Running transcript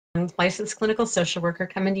licensed clinical social worker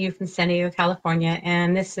coming to you from San Diego, California.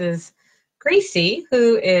 And this is Gracie,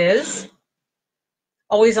 who is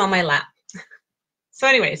always on my lap. So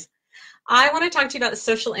anyways, I want to talk to you about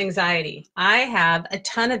social anxiety. I have a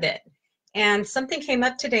ton of it. And something came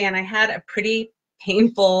up today and I had a pretty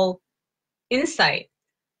painful insight.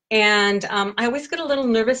 And I always get a little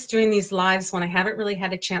nervous doing these lives when I haven't really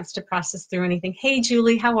had a chance to process through anything. Hey,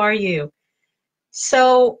 Julie, how are you?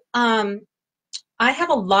 So I have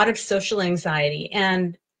a lot of social anxiety,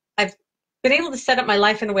 and I've been able to set up my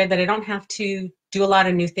life in a way that I don't have to do a lot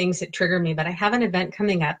of new things that trigger me, but I have an event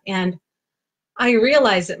coming up, and I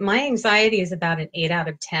realize that my anxiety is about an 8 out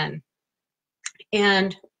of 10.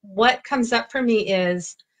 And what comes up for me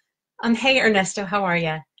is, hey, Ernesto, how are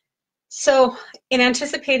you? So in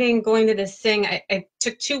anticipating going to this thing, I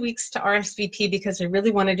took 2 weeks to RSVP because I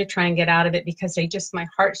really wanted to try and get out of it because my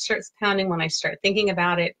heart starts pounding when I start thinking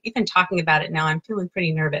about it. Even talking about it now, I'm feeling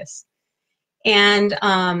pretty nervous. And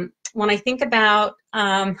when I think about,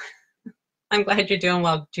 I'm glad you're doing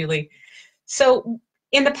well, Julie. So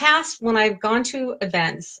in the past, when I've gone to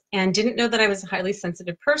events and didn't know that I was a highly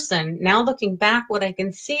sensitive person, now looking back, what I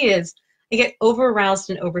can see is I get over-aroused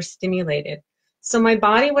and overstimulated. So my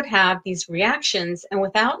body would have these reactions, and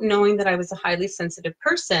without knowing that I was a highly sensitive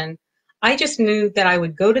person, I just knew that I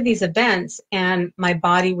would go to these events and my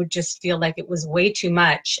body would just feel like it was way too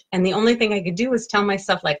much. And the only thing I could do was tell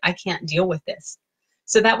myself, like, I can't deal with this.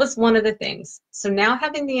 So that was one of the things. So now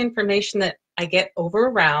having the information that I get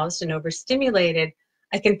over-aroused and overstimulated,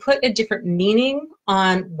 I can put a different meaning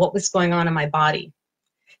on what was going on in my body.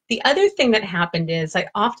 The other thing that happened is I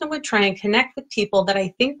often would try and connect with people that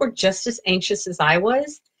I think were just as anxious as I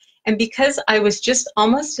was. And because I was just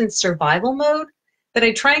almost in survival mode, that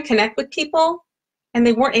I try and connect with people and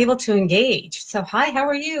they weren't able to engage. So, hi, how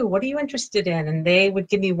are you? What are you interested in? And they would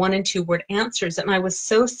give me 1- and 2-word answers. And I was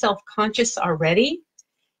so self-conscious already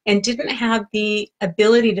and didn't have the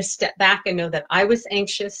ability to step back and know that I was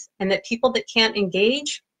anxious and that people that can't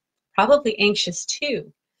engage, probably anxious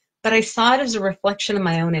too. But I saw it as a reflection of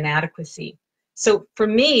my own inadequacy. So for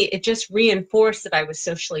me, it just reinforced that I was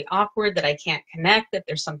socially awkward, that I can't connect, that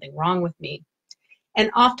there's something wrong with me.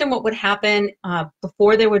 And often what would happen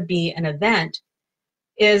before there would be an event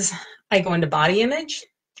is I go into body image.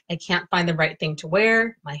 I can't find the right thing to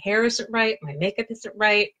wear. My hair isn't right. My makeup isn't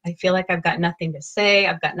right. I feel like I've got nothing to say.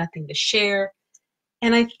 I've got nothing to share.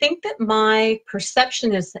 And I think that my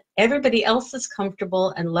perception is that everybody else is comfortable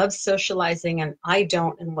and loves socializing and I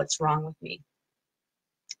don't, and what's wrong with me.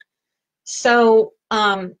 So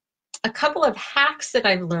a couple of hacks that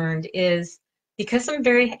I've learned is because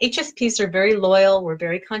HSPs are very loyal, we're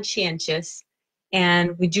very conscientious,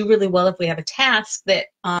 and we do really well if we have a task that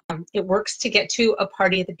it works to get to a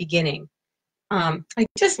party at the beginning. I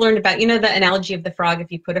just learned about, the analogy of the frog. If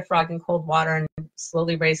you put a frog in cold water and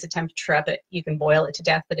slowly raise the temperature of it, you can boil it to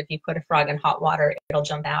death. But if you put a frog in hot water, it'll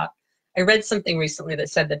jump out. I read something recently that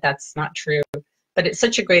said that that's not true, but it's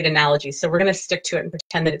such a great analogy. So we're going to stick to it and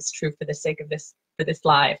pretend that it's true for the sake of this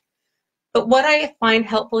live. But what I find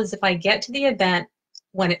helpful is if I get to the event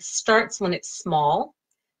when it starts, when it's small,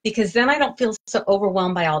 because then I don't feel so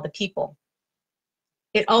overwhelmed by all the people.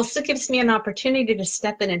 It also gives me an opportunity to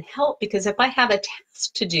step in and help, because if I have a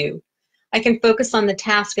task to do, I can focus on the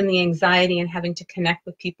task and the anxiety, and having to connect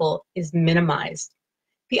with people is minimized.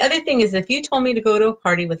 The other thing is, if you told me to go to a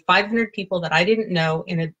party with 500 people that I didn't know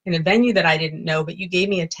in a venue that I didn't know, but you gave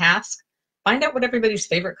me a task, find out what everybody's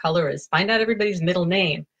favorite color is, find out everybody's middle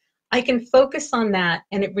name. I can focus on that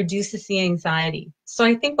and it reduces the anxiety. So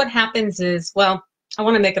I think what happens is, well, I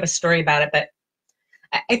want to make up a story about it, but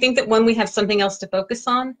I think that when we have something else to focus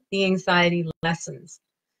on, the anxiety lessens.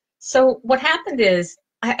 So what happened is,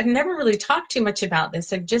 I've never really talked too much about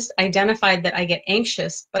this. I've just identified that I get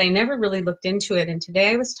anxious, but I never really looked into it. And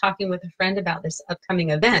today I was talking with a friend about this upcoming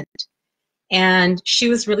event. And she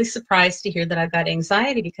was really surprised to hear that I've got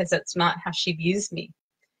anxiety, because that's not how she views me.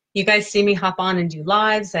 You guys see me hop on and do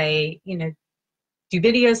lives. I, do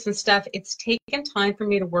videos and stuff. It's taken time for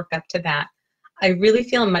me to work up to that. I really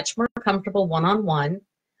feel much more comfortable one-on-one.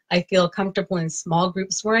 I feel comfortable in small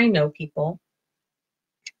groups where I know people.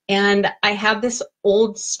 And I have this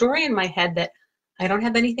old story in my head that I don't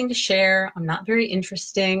have anything to share. I'm not very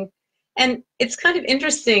interesting. And it's kind of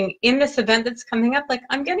interesting in this event that's coming up, like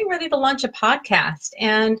I'm getting ready to launch a podcast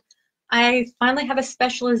and I finally have a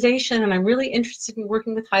specialization and I'm really interested in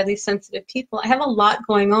working with highly sensitive people. I have a lot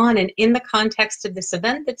going on, and in the context of this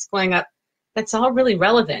event that's going up, that's all really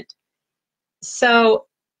relevant. So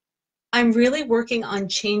I'm really working on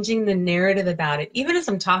changing the narrative about it. Even as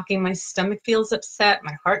I'm talking, my stomach feels upset,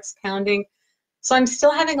 my heart's pounding. So I'm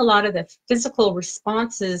still having a lot of the physical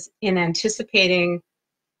responses in anticipating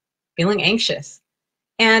feeling anxious.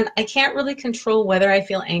 And I can't really control whether I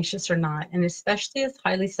feel anxious or not. And especially as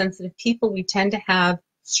highly sensitive people, we tend to have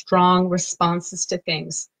strong responses to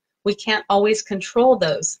things. We can't always control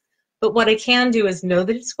those. But what I can do is know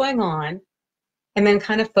that it's going on and then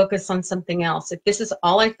kind of focus on something else. If this is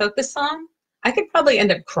all I focus on, I could probably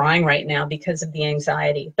end up crying right now because of the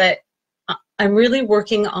anxiety. But I'm really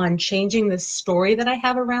working on changing the story that I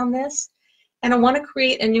have around this. And I want to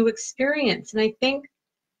create a new experience. And I think,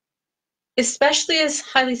 especially as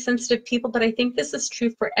highly sensitive people, but I think this is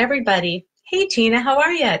true for everybody. Hey, Tina, how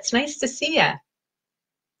are you? It's nice to see you.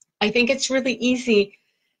 I think it's really easy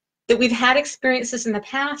that we've had experiences in the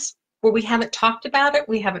past where we haven't talked about it,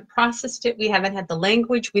 we haven't processed it, we haven't had the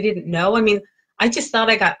language, we didn't know. I mean, I just thought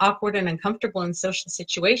I got awkward and uncomfortable in social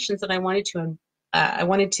situations, and I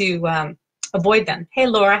wanted to avoid them. Hey,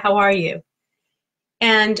 Laura, how are you?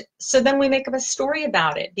 And so then we make up a story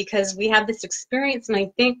about it because we have this experience, and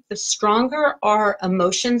I think the stronger our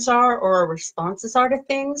emotions are or our responses are to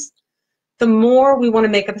things, the more we want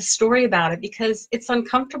to make up a story about it because it's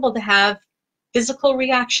uncomfortable to have physical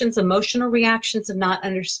reactions, emotional reactions, and not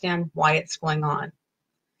understand why it's going on.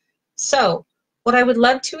 So what I would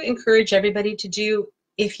love to encourage everybody to do,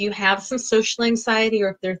 if you have some social anxiety or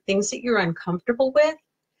if there are things that you're uncomfortable with,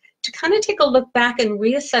 to kind of take a look back and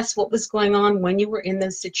reassess what was going on when you were in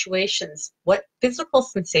those situations. What physical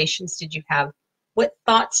sensations did you have? What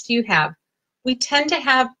thoughts do you have? We tend to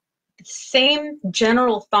have the same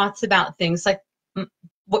general thoughts about things. Like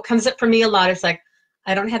what comes up for me a lot is like,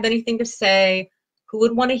 I don't have anything to say. Who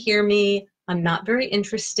would want to hear me? I'm not very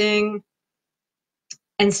interesting.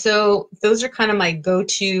 And so those are kind of my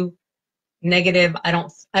go-to negative. I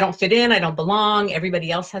don't fit in. I don't belong.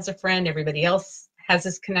 Everybody else has a friend. Everybody else has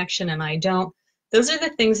this connection and I don't. Those are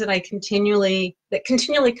the things that continually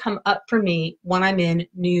come up for me when I'm in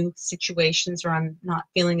new situations or I'm not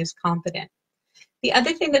feeling as confident. The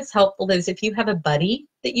other thing that's helpful is if you have a buddy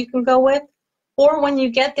that you can go with, or when you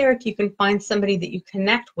get there, if you can find somebody that you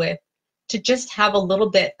connect with, to just have a little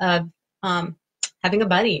bit of having a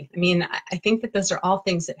buddy. I mean, I think that those are all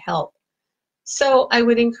things that help. So I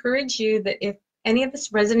would encourage you that if any of this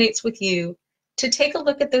resonates with you, to take a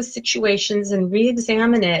look at those situations and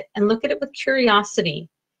re-examine it and look at it with curiosity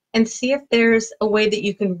and see if there's a way that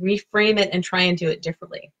you can reframe it and try and do it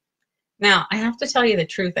differently. Now, I have to tell you the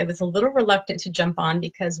truth. I was a little reluctant to jump on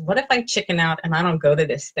because what if I chicken out and I don't go to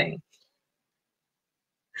this thing?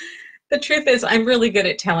 The truth is I'm really good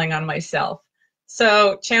at telling on myself.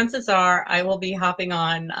 So chances are I will be hopping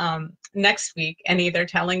on next week and either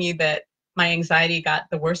telling you that my anxiety got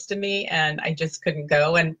the worst of me and I just couldn't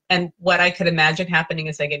go. And what I could imagine happening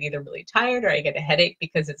is I get either really tired or I get a headache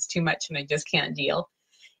because it's too much and I just can't deal.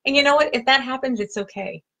 And you know what? If that happens, it's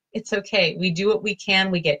okay. It's okay. We do what we can.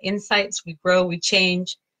 We get insights. We grow. We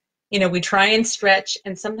change. You know, we try and stretch.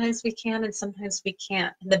 And sometimes we can and sometimes we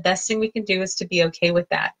can't. And the best thing we can do is to be okay with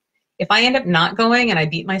that. If I end up not going and I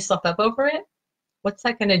beat myself up over it, what's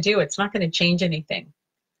that going to do? It's not going to change anything.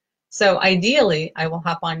 So ideally, I will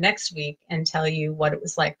hop on next week and tell you what it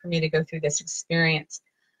was like for me to go through this experience.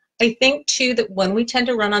 I think, too, that when we tend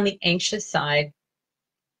to run on the anxious side,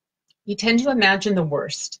 you tend to imagine the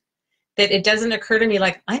worst. That it doesn't occur to me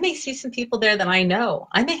like, I may see some people there that I know.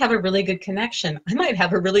 I may have a really good connection. I might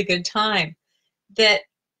have a really good time. That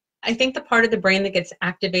I think the part of the brain that gets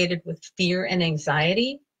activated with fear and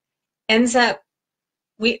anxiety ends up,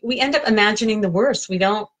 we end up imagining the worst. We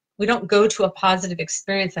don't go to a positive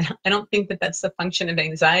experience. I don't think that that's the function of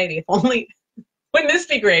anxiety. If only, wouldn't this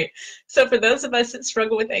be great? So for those of us that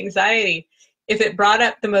struggle with anxiety, if it brought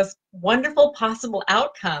up the most wonderful possible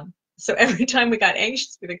outcome, so every time we got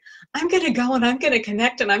anxious, we think, I'm going to go and I'm going to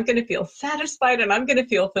connect and I'm going to feel satisfied and I'm going to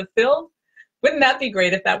feel fulfilled. Wouldn't that be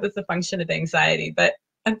great if that was the function of anxiety? But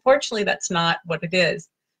unfortunately, that's not what it is.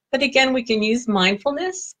 But again, we can use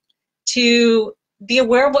mindfulness to be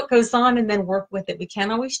aware of what goes on and then work with it. We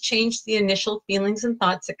can't always change the initial feelings and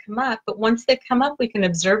thoughts that come up, but once they come up, we can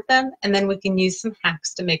observe them and then we can use some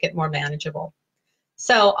hacks to make it more manageable.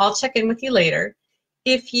 So I'll check in with you later.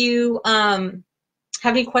 If you have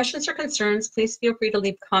any questions or concerns, please feel free to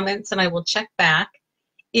leave comments and I will check back.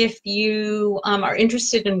 If you are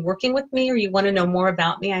interested in working with me or you want to know more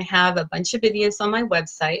about me, I have a bunch of videos on my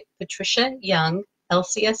website,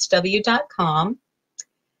 patriciayounglcsw.com.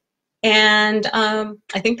 And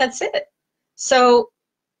I think that's it. So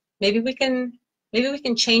maybe we can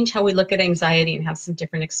change how we look at anxiety and have some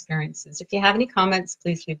different experiences. If you have any comments,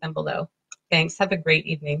 please leave them below. Thanks. Have a great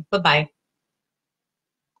evening. Bye-bye.